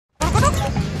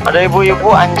Ada ibu-ibu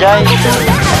anjay.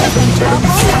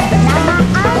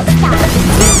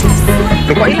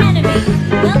 Loh, kok hilang?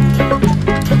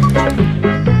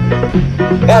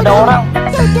 Ada orang.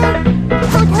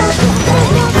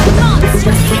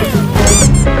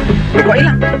 Loh, kok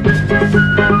hilang?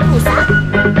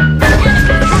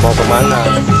 Mau kemana?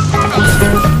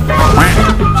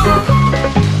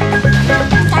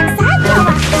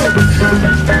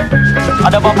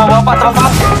 Ada bapak-bapak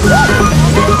teman-teman.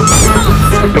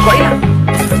 Loh, kok hilang?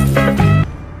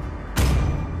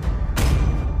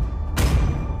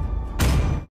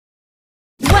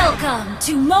 Welcome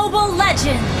to Mobile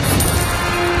Legends!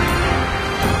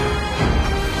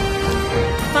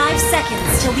 5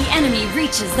 seconds till the enemy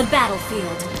reaches the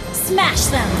battlefield. Smash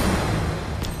them!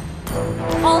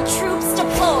 All troops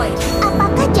deployed!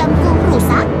 Apakah jamku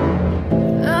rusak?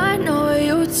 I know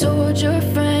you told your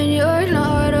friend you're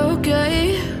not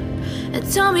okay, and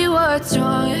tell me what's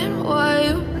wrong and why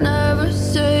you never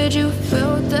said you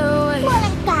felt that way.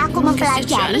 Bolehkah aku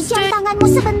mempelajari jam tanganmu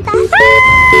sebentar?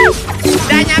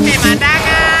 Udah nyampe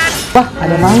mandangan. Wah,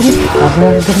 ada manggis.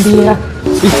 Kabar gembira.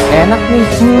 Ih, enak nih.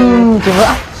 Coba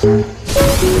ah.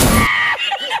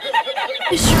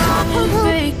 It's wrong and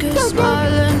fake a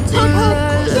smile until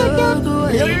I look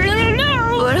away.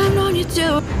 But I've known you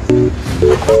too.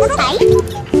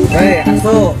 Hei,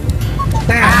 asu.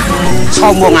 Nah,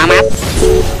 Sombong amat.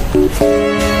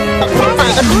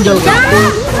 Kan ginjal kamu.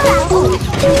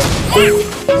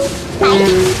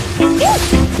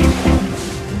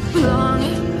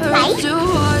 Longing hurt to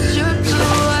watch your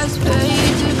blue eyes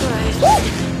fade to gray.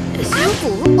 Aku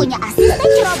punya asisten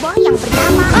ceroboh yang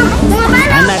bernama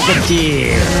Anak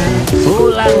kecil,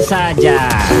 pulang saja.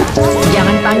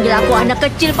 Jangan panggil aku anak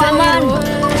kecil, Paman.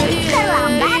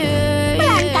 terlambat.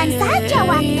 Pelankan saja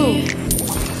waktu.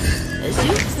 As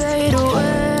you fade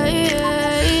away,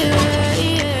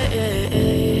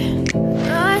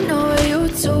 I know you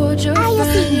told your Ayo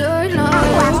friend sini, you're not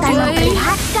aku akan okay.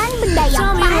 memperlihatkan benda yang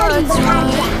Tell me paling what's wrong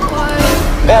berharga. and why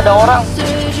you Ada orang.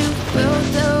 said you felt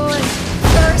that way.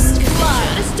 First blood!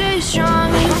 Try to stay strong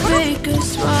and fake a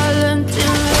smile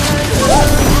until I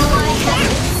look away.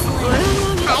 But I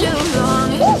know you too long.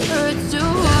 It hurts to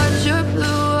watch your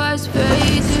blue eyes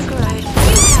fade to gray.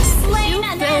 Slain You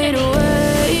an fade enemy!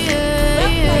 away.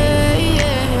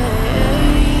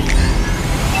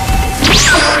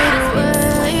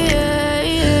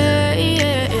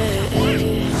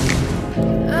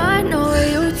 I know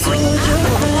you told your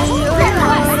friend you're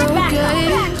not okay.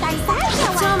 Pelankan saja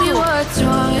Tell me waktu. what's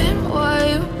wrong and why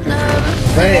you never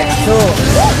hei, asu.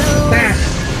 Nah,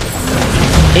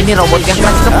 Ini robot yang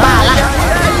keras kepala.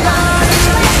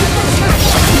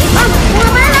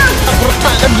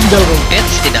 Kan ginjal kamu.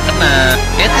 Eits, tidak kena.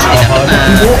 Eits, tidak kena.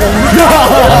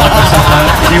 Mohon bersabar,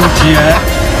 ini ujian.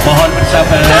 Mohon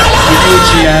bersabar, ini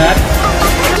ujian.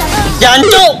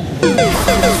 Jancuk.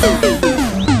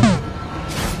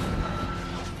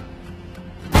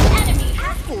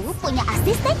 Aku punya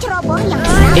asisten ceroboh yang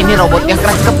bernama Ini robot yang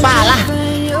keras kepala.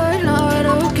 friend you're not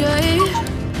okay.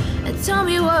 And tell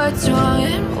me what's wrong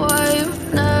and why you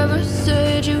never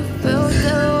said you felt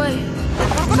that way.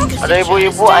 Ada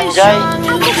ibu-ibu anjay.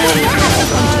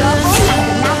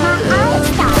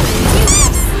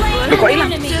 loh, kok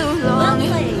hilang? Enemy! Too Well long, it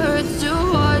played! hurts to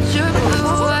watch your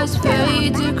blue eyes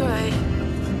fade to gray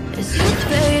as you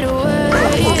fade away.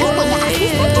 Aku punya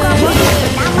asisten ceroboh yang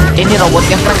bernama Ini robot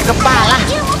yang keras kepala.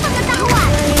 ilmu pengetahuan.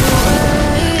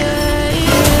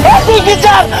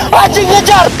 Dikejar!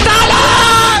 Ngejar!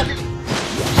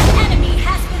 Enemy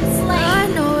has been slain! I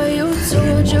know you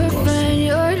told your friend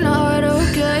you're not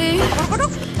okay.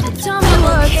 And tell me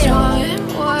what's wrong and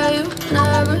why you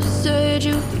never said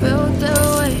you felt that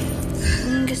way.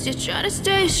 Guess you're trying to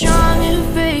stay strong and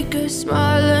fake a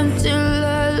smile until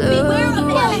I Beware look of the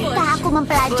away. Bolehkah aku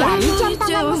mempelajari jam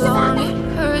tanganmu Too long, sebentar? it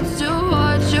hurts to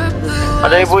watch your blue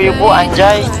Ada eyes ibu-ibu fade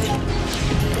anjay.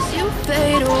 as you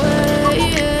fade away.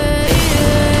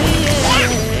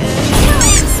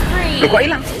 Killing spree! Loh, kok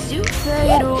hilang? As you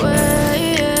fade away.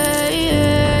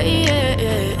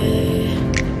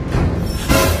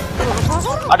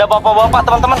 Ada bapak-bapak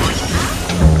teman-teman.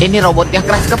 Ini robot yang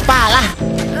keras kepala.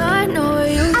 I know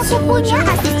you Aku told punya your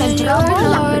asisten friend ceroboh you're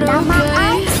yang not bernama okay.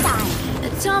 Einstein.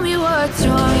 And tell me what's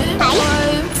wrong and why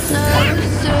you never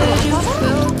said you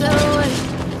felt that way.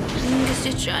 Guess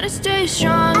you're trying to stay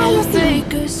strong Ayo and sini,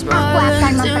 fake a aku smile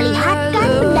akan until I memperlihatkan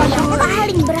benda look yang away.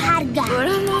 paling berharga. But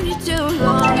I've known you too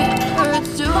long. It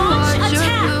hurts to Launch watch your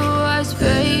attack. blue eyes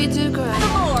fade to gray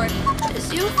Lord! as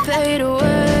you fade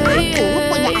away. Aku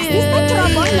punya asisten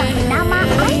ceroboh yang bernama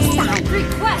Einstein.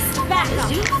 Request backup!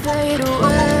 You fade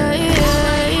away.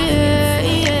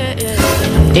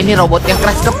 Ini robot yang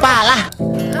keras kepala.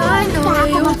 Cara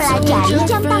aku mempelajari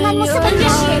jam tanganmu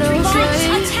sebentar.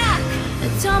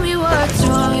 Tell me what's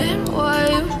wrong and why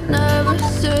you never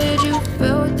said you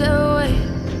felt that way.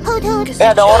 Hut hut.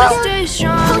 Ada orang. Stay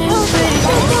strong and fake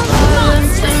it.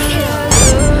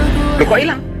 Loh, kok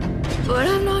hilang? But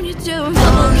I've known you too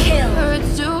long. It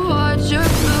hurts to watch your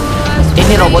blue eyes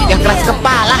Ini robot yang keras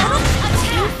kepala.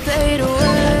 fade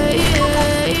away.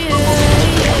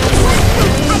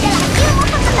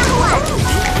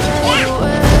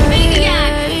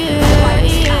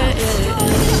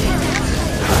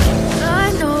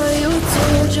 I know you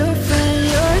told your friend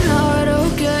you're not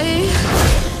okay.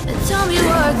 And tell me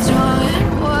what's wrong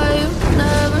and why you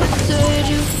never said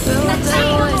you felt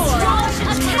that way.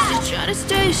 You're trying to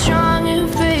stay strong and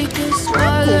fake a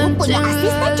smile Aku punya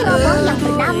asisten ceroboh yang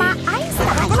bernama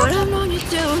Einstein. But I've known you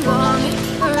too long. It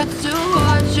hurts to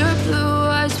watch your blue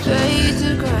eyes fade to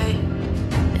gray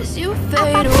as you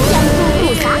fade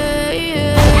away.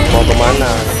 Mau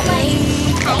kemana?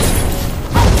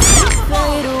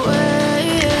 Fade away.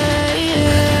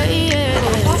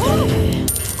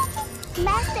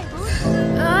 Master Boots,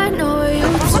 I know you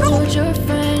told your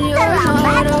friend you're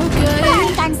terlambat. not okay.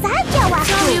 Pelankan saja Tell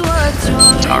waktu. me what's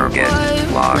wrong. Target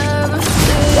locked.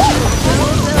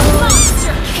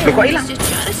 Loh, kok hilang? You're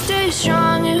trying to stay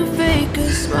strong and fake a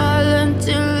smile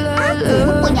until I Aku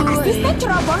look punya away. asisten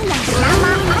ceroboh yang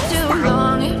bernama Too Einstein.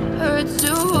 long, it hurts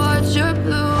to watch your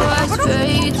blue eyes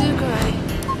fade to gray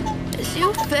as you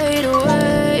fade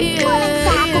away.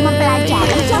 Bolehkah aku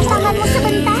mempelajari jam tanganmu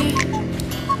sebentar?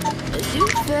 As you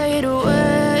fade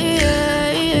away.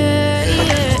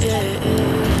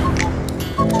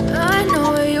 I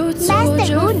know you told Master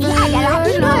your Rooney friend adalah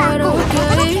you're not idolaku.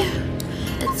 okay.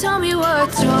 And tell me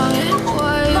what's wrong and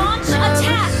why you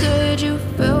never said you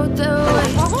felt that way.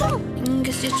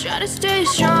 Guess you try to stay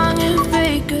strong and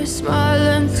fake a smile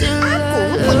until Aku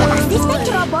I punya look asisten away.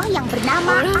 ceroboh yang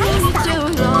bernama But I've known you Einstein. too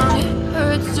long. It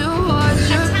hurts to watch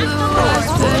your blue eyes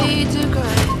fade to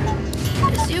gray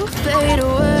as you fade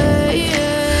away.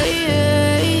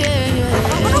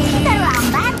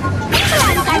 Terlambat.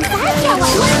 Pelankan saja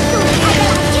waktu.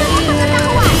 Adalah ilmu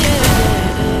pengetahuan.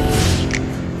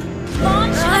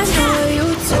 I know you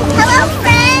told Hello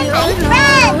friend, my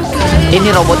friend. Ini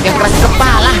robot yang keras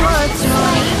kepala. what's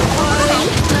wrong and why you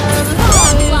never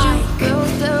said you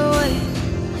felt that way.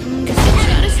 Guess you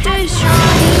try to stay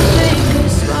strong and fake a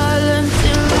smile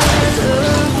until I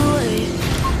look away.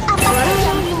 Apakah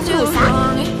yang Too rusak?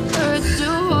 long, it hurts to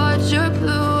watch your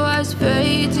blue eyes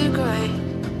fade to gray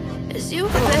as you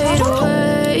fade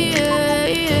away.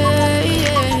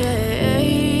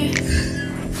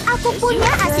 Aku punya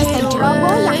asisten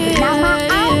ceroboh yang bernama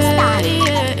Einstein.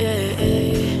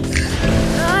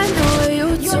 I know you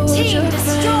told your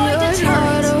friend you're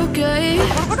not okay.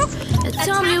 And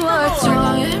tell me what's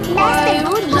wrong and why you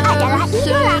never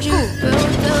said you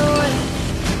felt that way.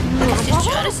 Guess you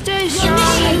try to stay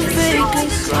strong and fake a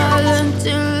smile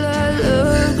until I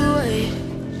look away.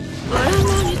 But I've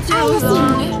known you too Ayo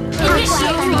long. sini. It Aku hurts to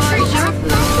akan watch your melihat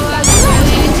blue eyes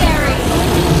fade to gray.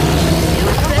 You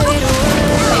fade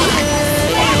away.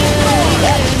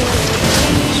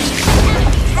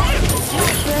 You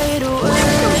fade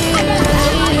away.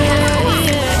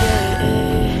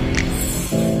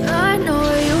 I know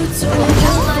you told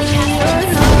your friend you're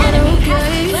not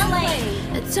okay.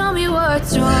 And tell me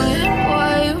what's wrong and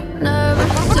why you never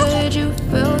said you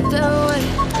felt that way.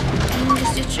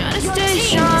 Guess you try to stay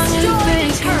strong and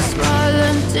fake a smile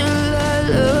until I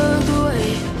look away.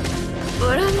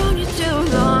 But I've known you too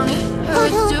long. It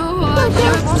hurts to watch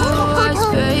your blue eyes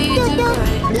fade to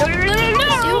gray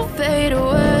as you fade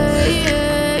away.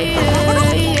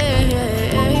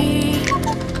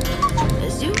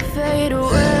 As you fade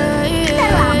away.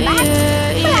 Terlambat.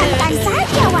 Pelankan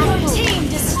saja waktu. Team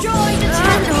destroyed the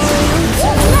I know you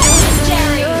told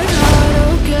you're not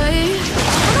okay.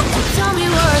 Tell me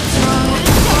what's wrong and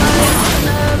why you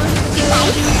never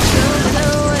said you felt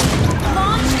that way.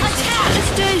 launch Try attack. to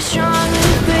stay strong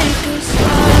and fake a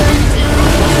smile until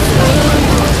I look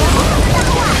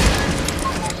away.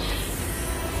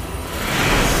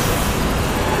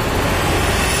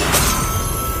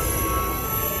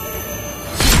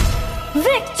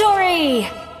 Victory!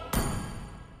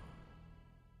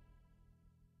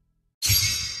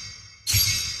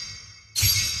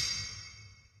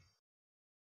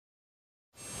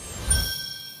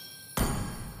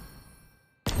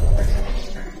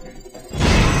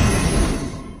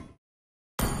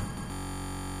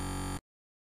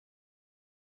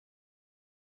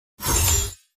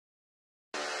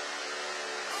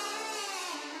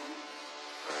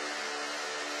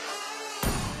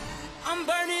 I'm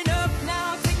burning